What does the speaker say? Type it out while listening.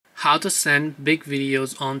How to send big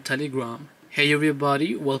videos on Telegram. Hey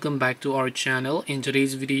everybody, welcome back to our channel. In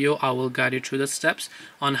today's video I will guide you through the steps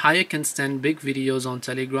on how you can send big videos on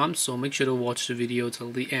Telegram, so make sure to watch the video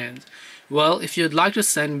till the end. Well, if you'd like to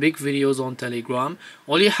send big videos on Telegram,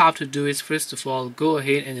 all you have to do is first of all go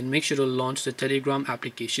ahead and then make sure to launch the Telegram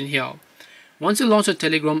application here. Once you launch a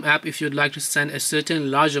Telegram app, if you'd like to send a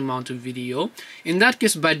certain large amount of video, in that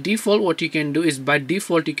case by default what you can do is by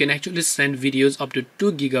default you can actually send videos up to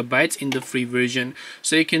 2 gigabytes in the free version.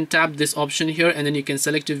 So you can tap this option here and then you can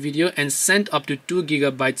select a video and send up to 2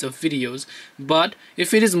 gigabytes of videos. But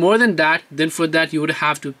if it is more than that, then for that you would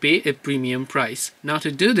have to pay a premium price. Now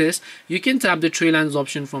to do this, you can tap the three lines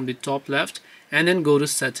option from the top left and then go to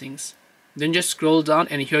settings. Then just scroll down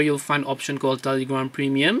and here you'll find option called Telegram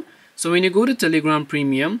Premium. So when you go to Telegram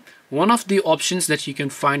Premium, one of the options that you can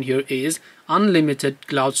find here is unlimited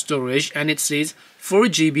cloud storage, and it says 4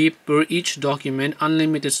 GB per each document,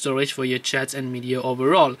 unlimited storage for your chats and media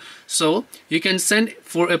overall. So you can send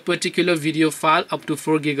for a particular video file up to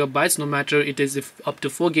 4 gigabytes, no matter it is if up to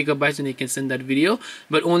 4 gigabytes, and you can send that video,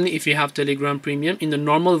 but only if you have Telegram Premium. In the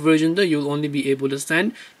normal version though, you'll only be able to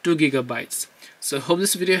send 2 gigabytes. So hope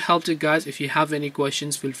this video helped you guys. If you have any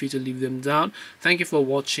questions, feel free to leave them down. Thank you for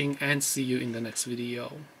watching and see you in the next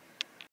video.